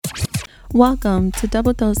Welcome to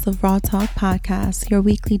Double Dose of Raw Talk Podcast, your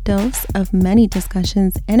weekly dose of many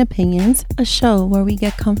discussions and opinions, a show where we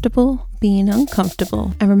get comfortable being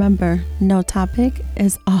uncomfortable. And remember, no topic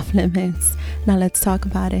is off limits. Now let's talk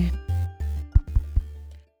about it.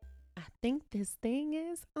 I think this thing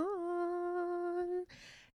is on.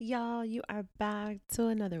 Y'all, you are back to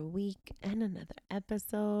another week and another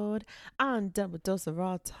episode on Double Dose of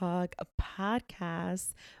Raw Talk, a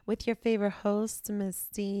podcast with your favorite host, Miss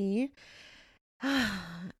D.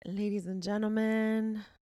 Ladies and gentlemen,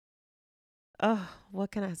 what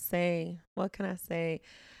can I say?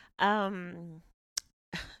 Um,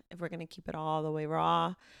 if we're gonna keep it all the way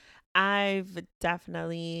raw, I've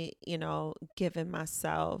definitely, given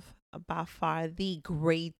myself by far the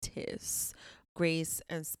greatest grace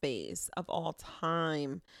and space of all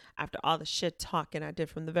time. After all the shit talking I did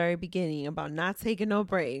from the very beginning about not taking no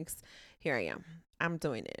breaks, here I am. I'm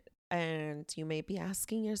doing it. And you may be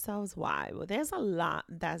asking yourselves why. Well, there's a lot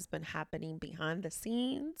that's been happening behind the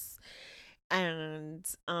scenes. And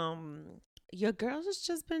your girl has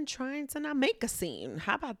just been trying to not make a scene.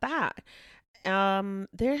 How about that?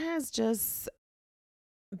 There has just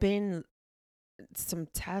been some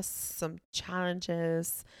tests, some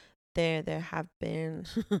challenges. There have been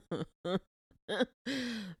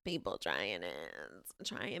people trying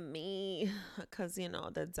me, because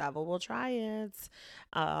the devil will try it.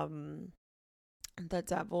 The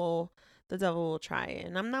devil will try it,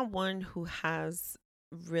 and I'm not one who has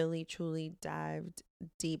really truly dived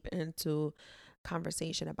deep into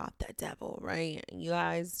conversation about the devil, right? You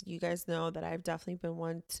guys know that I've definitely been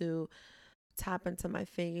one to tap into my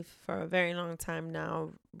faith for a very long time now,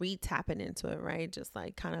 re-tapping into it, right? Just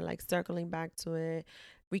like kind of like circling back to it,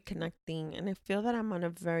 reconnecting. And I feel that I'm on a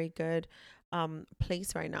very good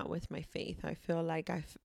place right now with my faith. I feel like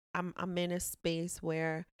I'm in a space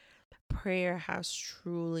where prayer has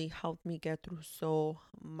truly helped me get through so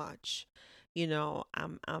much.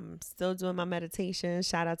 I'm still doing my meditation.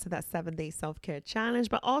 Shout out to that 7-day self-care challenge.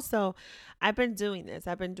 But also, I've been doing this.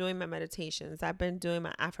 I've been doing my meditations. I've been doing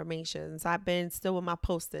my affirmations. I've been still with my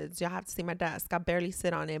post-its. Y'all have to see my desk. I barely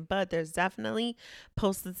sit on it, but there's definitely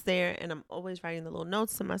post-its there, and I'm always writing the little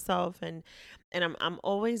notes to myself, and I'm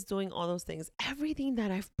always doing all those things. Everything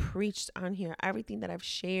that I've preached on here, everything that I've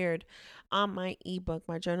shared on my ebook,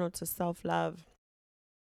 my journal to self-love,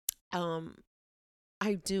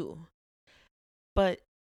 I do. But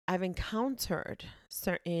I've encountered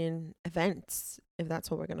certain events, if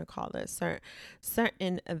that's what we're going to call it,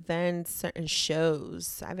 certain events, certain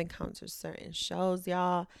shows. I've encountered certain shows,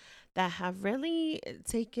 y'all, that have really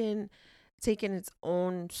taken its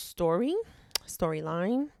own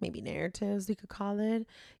storyline, maybe narratives, you could call it.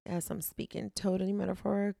 Yes, I'm speaking totally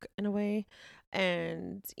metaphoric in a way.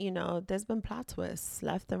 And, there's been plot twists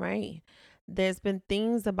left and right. There's been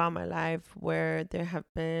things about my life where there have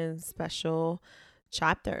been special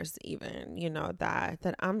chapters, even,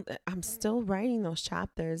 that I'm still writing those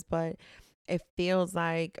chapters, but it feels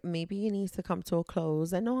like maybe it needs to come to a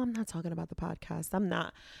close. I know I'm not talking about the podcast. I'm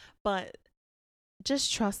not. But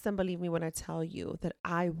just trust and believe me when I tell you that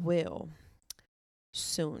I will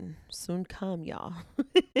soon come, y'all.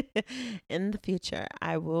 In the future,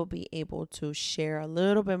 I will be able to share a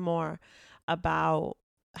little bit more about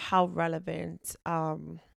how relevant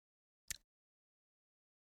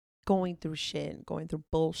going through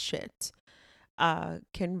bullshit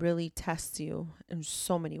can really test you in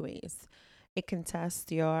so many ways. It can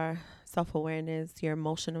test your self-awareness, your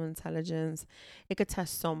emotional intelligence. It could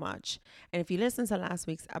test so much. And if you listen to last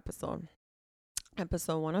week's episode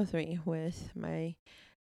 103, with my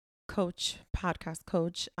podcast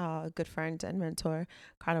coach, good friend and mentor,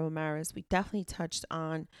 Carla Ramirez, we definitely touched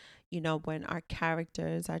on, when our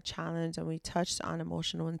characters are challenged, and we touched on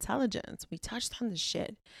emotional intelligence. We touched on the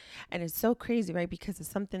shit. And it's so crazy, right? Because it's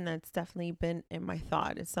something that's definitely been in my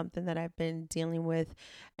thought. It's something that I've been dealing with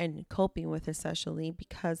and coping with, especially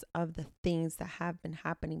because of the things that have been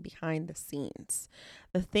happening behind the scenes.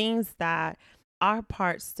 The things that are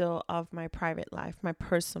part still of my private life, my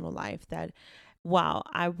personal life, that wow,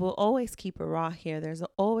 I will always keep it raw here. There's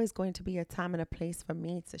always going to be a time and a place for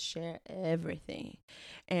me to share everything.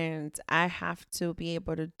 And I have to be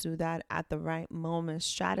able to do that at the right moment,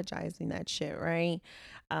 strategizing that shit, right?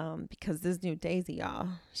 Because this new Daisy, y'all,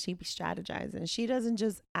 she be strategizing. She doesn't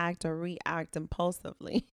just act or react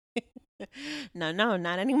impulsively. No,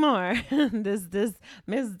 not anymore. This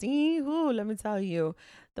Miss D, let me tell you,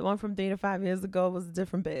 The one from 3 to 5 years ago was a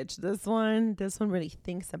different bitch. This one really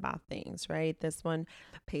thinks about things, right? This one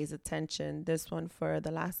pays attention. This one, for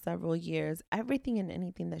the last several years, everything and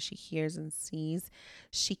anything that she hears and sees,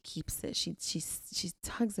 she keeps it. She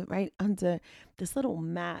tugs it right under this little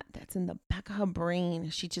mat that's in the back of her brain.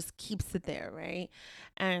 She just keeps it there, right?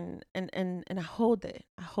 And I hold it.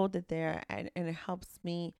 I hold it there, and it helps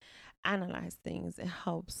me analyze things. It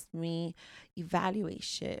helps me evaluate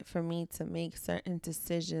shit, for me to make certain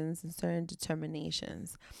decisions and certain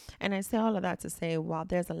determinations. And I say all of that to say, while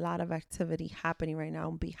there's a lot of activity happening right now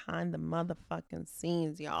behind the motherfucking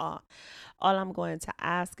scenes, y'all, all I'm going to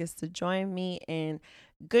ask is to join me in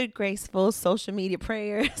good, graceful social media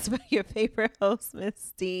prayers by your favorite host,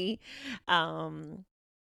 Miss D. Um,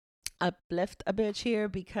 Uplift a bitch here,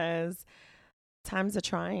 because times are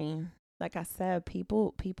trying. Like I said,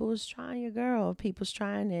 people's trying your girl. People's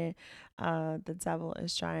trying it. The devil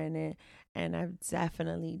is trying it. And I've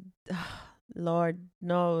definitely, Lord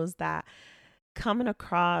knows that, coming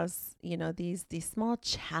across, these small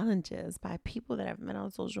challenges by people that I've met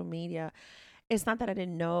on social media. It's not that I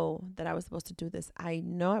didn't know that I was supposed to do this. I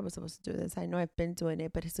know I was supposed to do this. I know I've been doing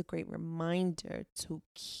it, but it's a great reminder to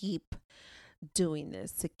keep doing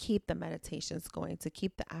this, to keep the meditations going, to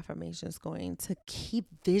keep the affirmations going, to keep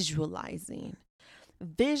visualizing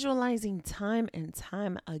time and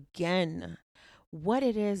time again what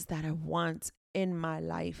it is that I want in my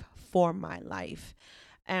life, for my life,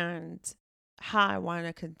 and how I want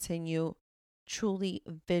to continue truly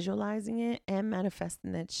visualizing it and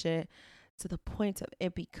manifesting that shit to the point of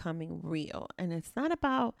it becoming real. And it's not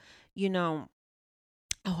about, you know,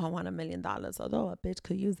 oh, I want $1 million, although a bitch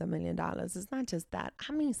could use $1 million. It's not just that.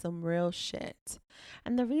 I mean some real shit.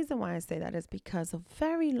 And the reason why I say that is because a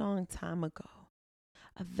very long time ago,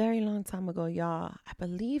 y'all, I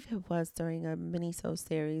believe it was during a mini-so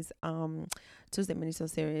series, Tuesday mini-so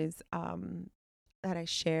series, that I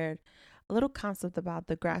shared a little concept about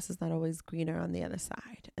the grass is not always greener on the other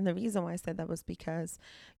side. And the reason why I said that was because,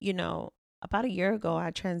 about a year ago,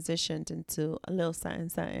 I transitioned into a little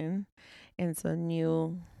something, into a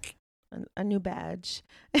new badge.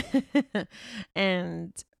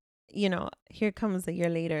 And, here comes a year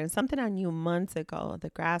later, and something I knew months ago, the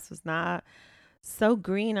grass was not so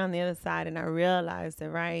green on the other side, and I realized it,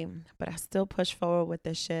 right? But I still push forward with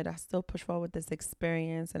this shit. I still push forward with this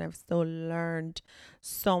experience, and I've still learned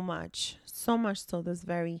so much till this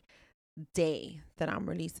very day that I'm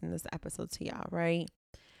releasing this episode to y'all, right?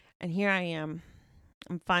 And here I am.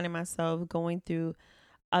 I'm finding myself going through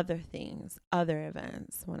other things, other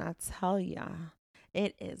events. When I tell y'all,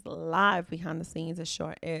 it is live behind the scenes, it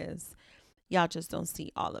sure is. Y'all just don't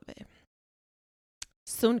see all of it.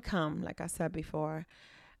 Soon come, like I said before,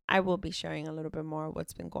 I will be sharing a little bit more of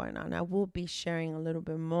what's been going on. I will be sharing a little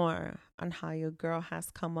bit more on how your girl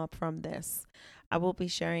has come up from this. I will be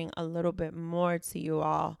sharing a little bit more to you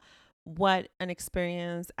all what an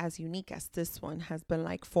experience as unique as this one has been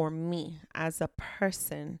like for me as a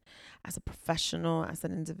person, as a professional, as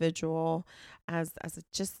an individual, as a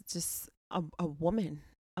just a woman,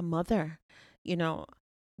 a mother. You know,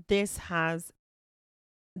 this has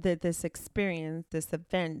this experience, these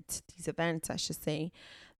events, I should say,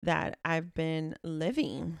 that I've been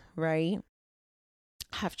living, right,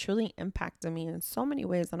 have truly impacted me in so many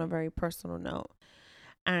ways on a very personal note.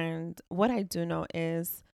 And what I do know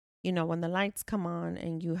is, when the lights come on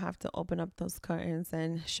and you have to open up those curtains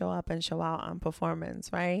and show up and show out on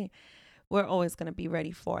performance, right? We're always going to be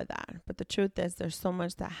ready for that. But the truth is, there's so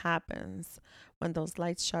much that happens when those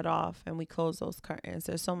lights shut off and we close those curtains.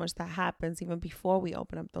 There's so much that happens even before we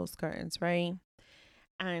open up those curtains, right?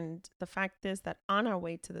 And the fact is that on our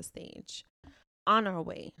way to the stage, on our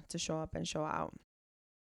way to show up and show out,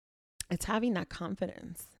 it's having that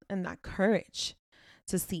confidence and that courage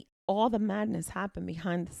to see all the madness happen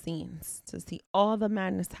behind the scenes, to see all the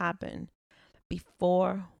madness happen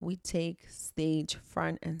before we take stage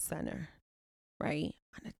front and center, right?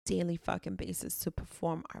 On a daily fucking basis, to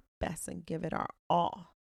perform our best and give it our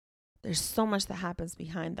all. There's so much that happens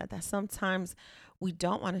behind that sometimes we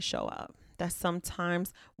don't want to show up, that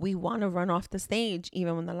sometimes we want to run off the stage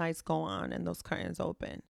even when the lights go on and those curtains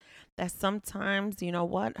open, that sometimes, you know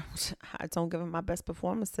what, I don't give it my best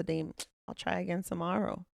performance today, I'll try again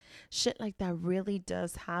tomorrow. Shit like that really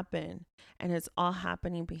does happen, and it's all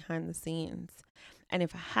happening behind the scenes. And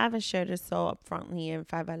if I haven't shared it so upfrontly, and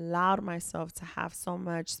if I've allowed myself to have so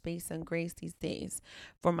much space and grace these days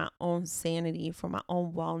for my own sanity, for my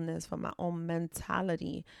own wellness, for my own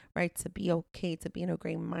mentality, right, to be okay, to be in a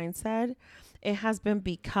great mindset, it has been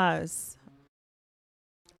because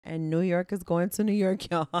And New York is going to New York,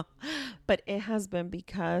 y'all. But it has been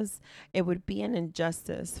because it would be an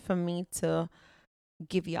injustice for me to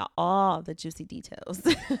give y'all all the juicy details.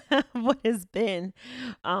 What has been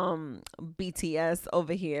BTS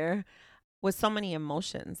over here with so many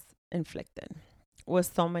emotions inflicted,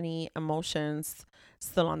 with so many emotions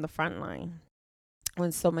still on the front line,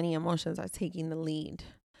 when so many emotions are taking the lead,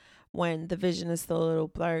 when the vision is still a little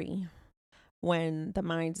blurry, when the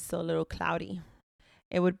mind is still a little cloudy.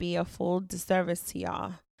 It would be a full disservice to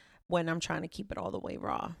y'all when I'm trying to keep it all the way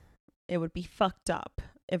raw. It would be fucked up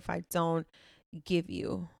if I don't give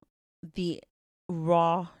you the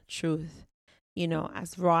raw truth,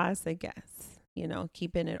 as raw as it gets,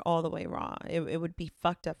 keeping it all the way raw. It would be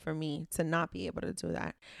fucked up for me to not be able to do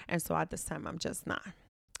that. And so at this time, I'm just not.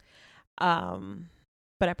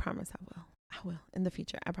 But I promise I will. I will in the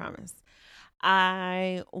future. I promise.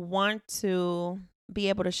 I want to be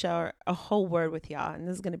able to share a whole word with y'all. And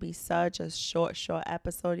this is going to be such a short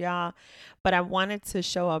episode, y'all. But I wanted to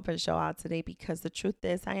show up and show out today because the truth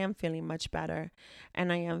is I am feeling much better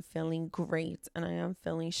and I am feeling great and I am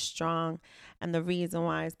feeling strong. And the reason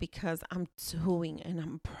why is because I'm doing and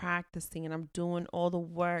I'm practicing and I'm doing all the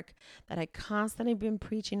work that I constantly been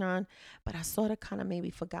preaching on, but I sort of kind of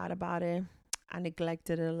maybe forgot about it. I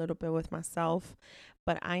neglected it a little bit with myself,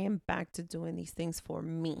 but I am back to doing these things for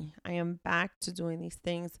me. I am back to doing these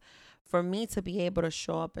things for me to be able to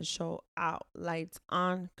show up and show out. Lights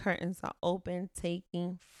on, curtains are open,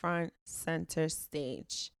 taking front center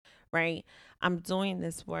stage, right? I'm doing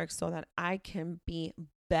this work so that I can be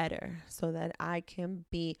better, so that I can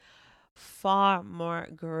be far more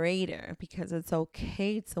greater, because it's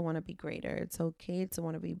okay to want to be greater. It's okay to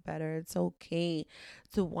want to be better. It's okay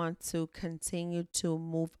to want to continue to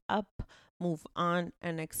move up, move on,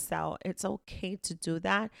 and excel. It's okay to do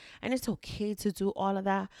that. And it's okay to do all of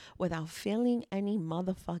that without feeling any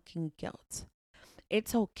motherfucking guilt.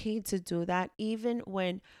 It's okay to do that even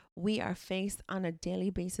when we are faced on a daily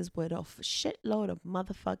basis with a shitload of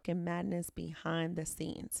motherfucking madness behind the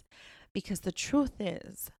scenes. Because the truth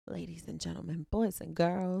is, ladies and gentlemen, boys and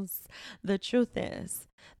girls, the truth is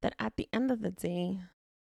that at the end of the day,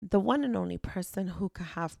 the one and only person who could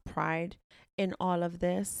have pride in all of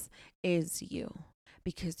this is you,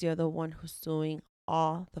 because you're the one who's doing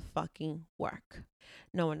all the fucking work.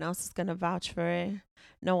 No one else is going to vouch for it.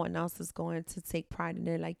 No one else is going to take pride in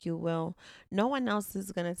it like you will. No one else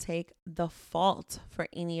is going to take the fault for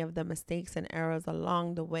any of the mistakes and errors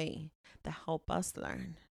along the way to help us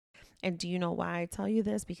learn. And do you know why I tell you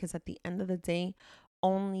this? Because at the end of the day,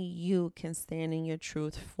 only you can stand in your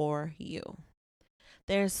truth for you.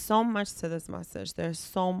 There's so much to this message. There's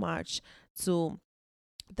so much to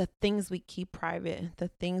the things we keep private, the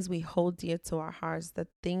things we hold dear to our hearts, the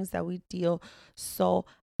things that we deal so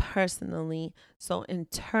personally, so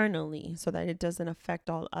internally, so that it doesn't affect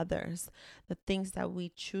all others, the things that we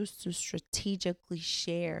choose to strategically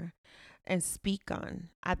share and speak on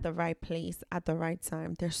at the right place, at the right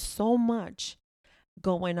time. There's so much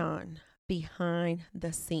going on behind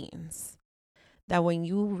the scenes that when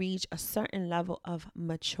you reach a certain level of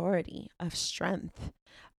maturity, of strength,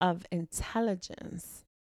 of intelligence,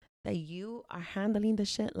 that you are handling the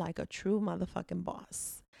shit like a true motherfucking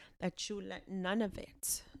boss, that you let none of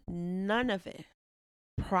it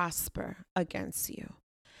prosper against you,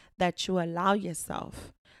 that you allow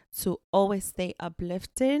yourself to always stay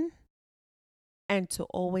uplifted and to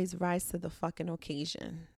always rise to the fucking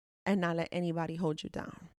occasion and not let anybody hold you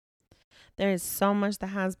down. There is so much that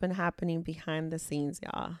has been happening behind the scenes,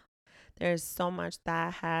 y'all. There is so much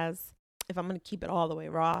that has, if I'm going to keep it all the way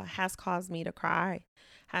raw, has caused me to cry,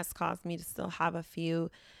 has caused me to still have a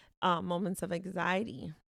few moments of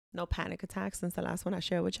anxiety. No panic attacks since the last one I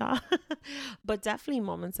shared with y'all, but definitely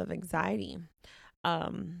moments of anxiety.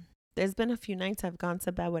 There's been a few nights I've gone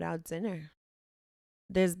to bed without dinner.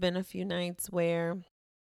 There's been a few nights where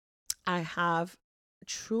I have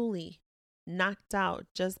truly knocked out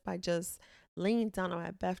just by just laying down on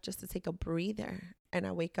my bed just to take a breather. And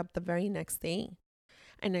I wake up the very next day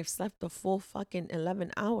and I've slept the full fucking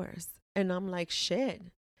 11 hours. And I'm like, shit,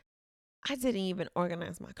 I didn't even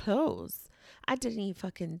organize my clothes. I didn't eat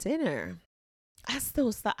fucking dinner. I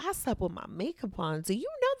slept with my makeup on. Do you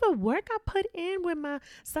know the work I put in with my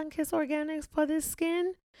Sunkissed Organics for this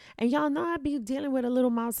skin? And y'all know I be dealing with a little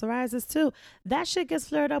mild psoriasis too. That shit gets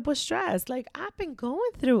flared up with stress. Like, I've been going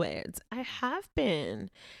through it. I have been.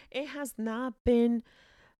 It has not been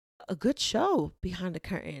a good show behind the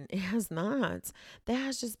curtain. It has not. There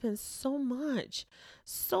has just been so much.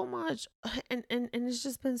 And it's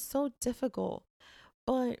just been so difficult.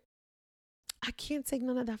 But I can't take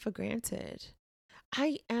none of that for granted.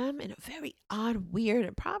 I am in a very odd, weird,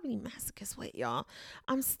 and probably masochist way, y'all.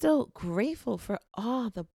 I'm still grateful for all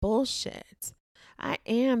the bullshit. I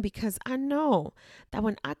am, because I know that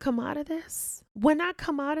when I come out of this,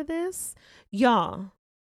 y'all,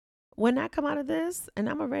 when I come out of this, and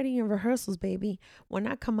I'm already in rehearsals, baby. When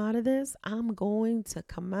I come out of this, I'm going to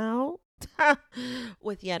come out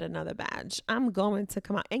with yet another badge. I'm going to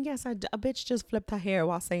come out. And yes, a bitch just flipped her hair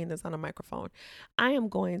while saying this on a microphone. I am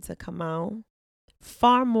going to come out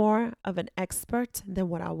far more of an expert than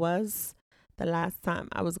what I was the last time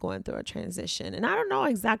I was going through a transition. And I don't know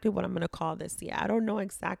exactly what I'm going to call this yet. I don't know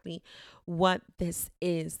exactly what this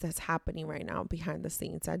is that's happening right now behind the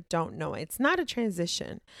scenes. I don't know. It's not a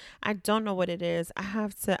transition. I don't know what it is. I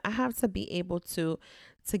have to be able to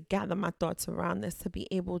gather my thoughts around this, to be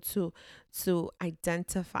able to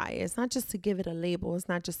identify it. It's not just to give it a label, it's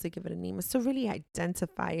not just to give it a name, it's to really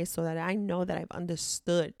identify it so that I know that I've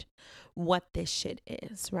understood what this shit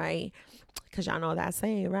is, right? Because y'all know that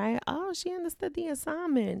saying, right? Oh, she understood the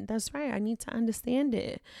assignment. That's right. I need to understand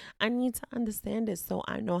it. I need to understand it so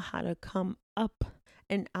I know how to come up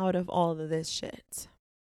and out of all of this shit.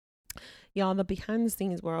 Y'all, the behind the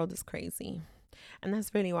scenes world is crazy. And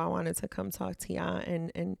that's really why I wanted to come talk to y'all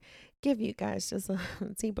and give you guys just a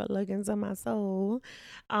deeper look into my soul,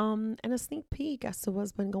 and a sneak peek as to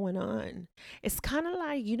what's been going on. It's kind of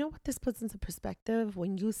like, you know what this puts into perspective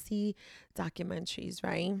when you see documentaries,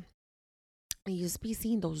 right? You used to be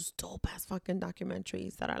seeing those dope ass fucking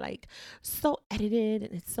documentaries that are like so edited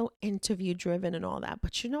and it's so interview driven and all that.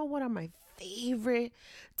 But you know what are my favorite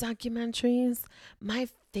documentaries? My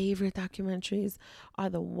favorite documentaries are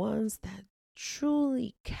the ones that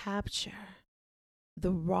truly capture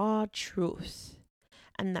the raw truth,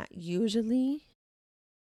 and that usually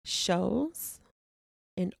shows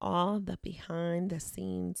in all the behind the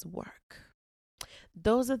scenes work.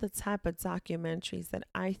 Those are the type of documentaries that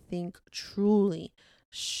I think truly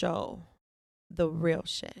show the real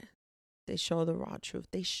shit. They show the raw truth.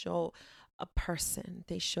 They show a person.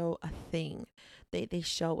 They show a thing. They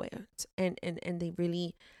show it. And they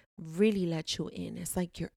really, really let you in. It's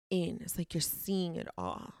like you're in. It's like you're seeing it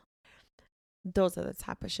all. Those are the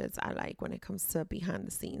type of shits I like when it comes to behind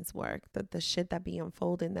the scenes work. The shit that be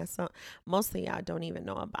unfolding that's mostly I don't even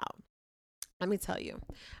know about. Let me tell you.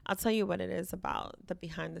 I'll tell you what it is about the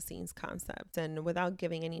behind the scenes concept, and without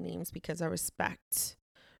giving any names, because I respect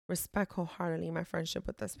wholeheartedly my friendship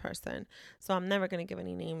with this person. So I'm never going to give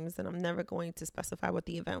any names, and I'm never going to specify what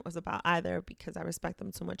the event was about either, because I respect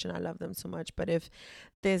them too much and I love them too much. But if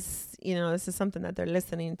this, this is something that they're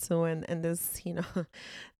listening to, and this,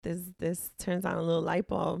 this turns on a little light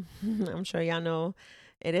bulb, I'm sure y'all know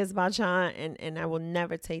it is about y'all, and I will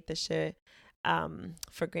never take the shit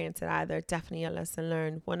for granted either. Definitely a lesson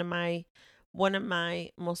learned. One of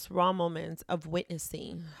my most raw moments of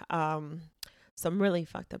witnessing some really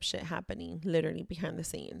fucked up shit happening literally behind the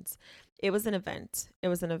scenes. It was an event. It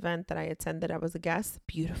was an event that I attended. I was a guest.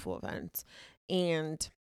 Beautiful event. And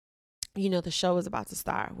the show was about to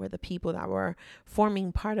start, where the people that were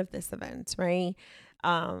forming part of this event, right?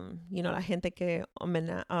 La gente que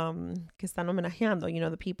están homenajeando,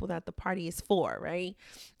 the people that the party is for, right?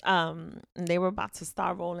 And they were about to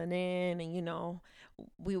start rolling in, and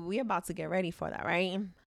we about to get ready for that, right?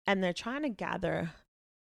 And they're trying to gather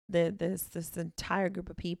this entire group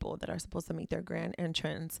of people that are supposed to make their grand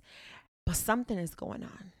entrance, but something is going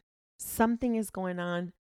on. Something is going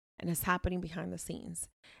on, and it's happening behind the scenes.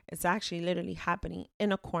 It's actually literally happening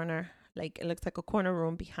in a corner, like it looks like a corner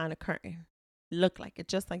room behind a curtain. Look like it,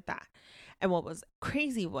 just like that. And what was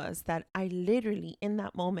crazy was that I literally, in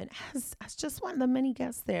that moment, as just one of the many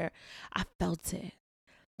guests there, I felt it.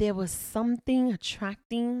 There was something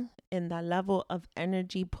attracting in that level of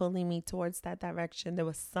energy pulling me towards that direction. There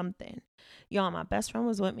was something. Y'all, my best friend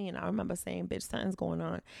was with me, and I remember saying, bitch, something's going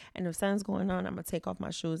on. And if something's going on, I'm going to take off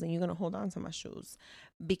my shoes, and you're going to hold on to my shoes.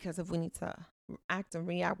 Because if we need to act and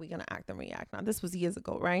react, we're going to act and react. Now, this was years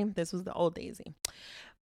ago, right? This was the old Daisy.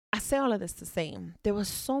 I say all of this to say, there was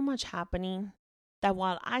so much happening that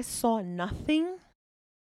while I saw nothing,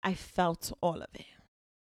 I felt all of it.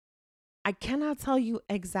 I cannot tell you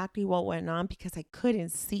exactly what went on because I couldn't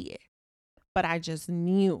see it, but I just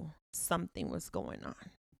knew something was going on.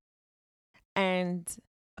 And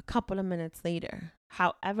a couple of minutes later,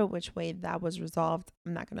 however which way that was resolved,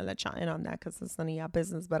 I'm not going to let y'all in on that because it's none of y'all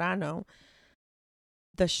business, but I know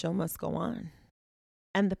the show must go on.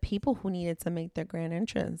 And the people who needed to make their grand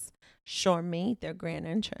entrance sure made their grand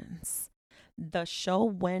entrance. The show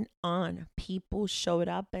went on. People showed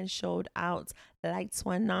up and showed out. Lights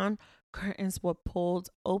went on. Curtains were pulled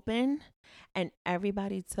open. And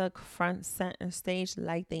everybody took front, center stage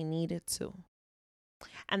like they needed to.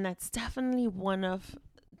 And that's definitely one of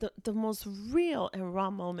the most real and raw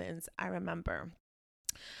moments I remember.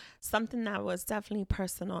 Something that was definitely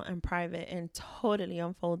personal and private and totally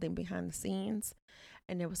unfolding behind the scenes.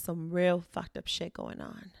 And there was some real fucked up shit going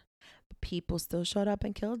on. But people still showed up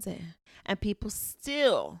and killed it. And people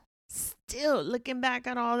still looking back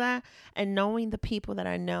at all that and knowing the people that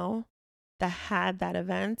I know that had that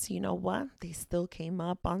event, you know what? They still came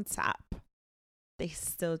up on top. They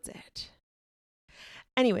still did.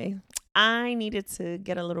 Anyway, I needed to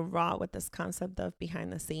get a little raw with this concept of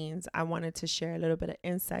behind the scenes. I wanted to share a little bit of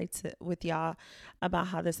insight with y'all about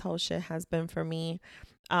how this whole shit has been for me.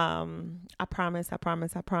 I promise,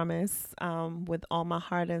 with all my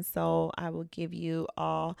heart and soul, I will give you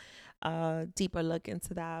all a deeper look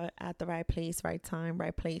into that at the right place, right time,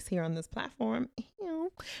 right place here on this platform.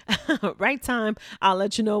 Right time. I'll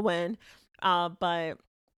let you know when. But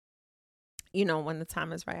you know, when the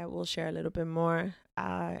time is right, I will share a little bit more.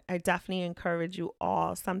 I definitely encourage you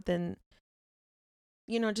all something,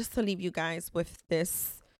 you know, just to leave you guys with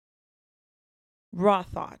this raw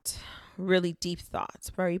thought, really deep thoughts,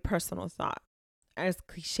 very personal thought, as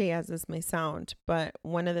cliche as this may sound. But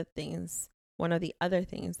one of the other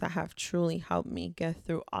things that have truly helped me get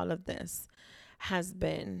through all of this has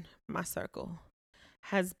been my circle,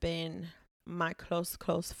 has been my close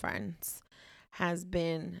friends, has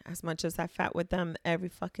been, as much as I fight with them every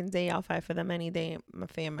fucking day, I'll fight for them any day, my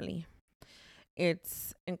family.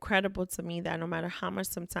 It's incredible to me that no matter how much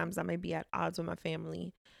sometimes I may be at odds with my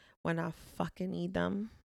family, when I fucking need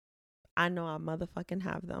them, I know I motherfucking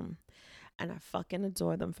have them. And I fucking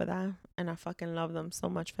adore them for that. And I fucking love them so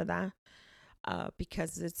much for that.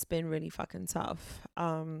 Because it's been really fucking tough.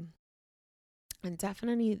 And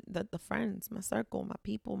definitely the friends, my circle, my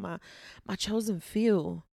people, my chosen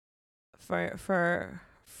few,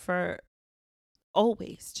 for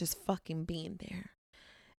always just fucking being there.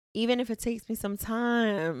 Even if it takes me some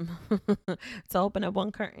time to open up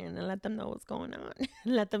one curtain and let them know what's going on,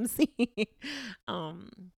 let them see,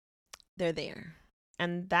 they're there.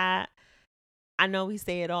 And that, I know we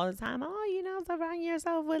say it all the time. Oh, you know, surround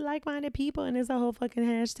yourself with like-minded people, and it's a whole fucking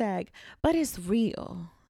hashtag. But it's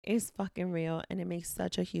real. It's fucking real, and it makes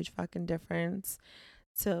such a huge fucking difference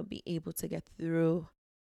to be able to get through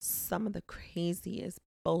some of the craziest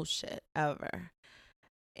bullshit ever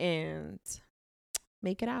and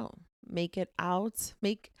make it out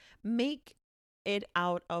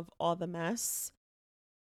of all the mess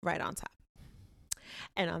right on top.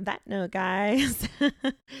 And on that note, guys,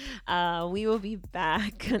 we will be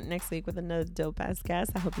back next week with another dope ass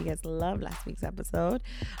guest. I hope you guys loved last week's episode.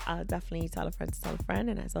 Definitely tell a friend to tell a friend.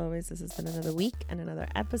 And as always, this has been another week and another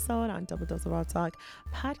episode on Double Dose of Raw Talk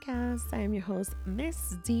podcast. I am your host,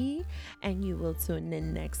 Miss D, and you will tune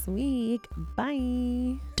in next week.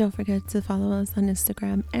 Bye. Don't forget to follow us on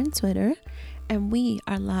Instagram and Twitter. And we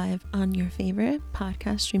are live on your favorite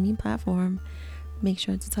podcast streaming platform. Make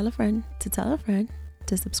sure to tell a friend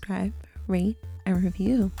to subscribe, rate, and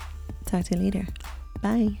review. Talk to you later.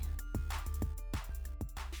 Bye.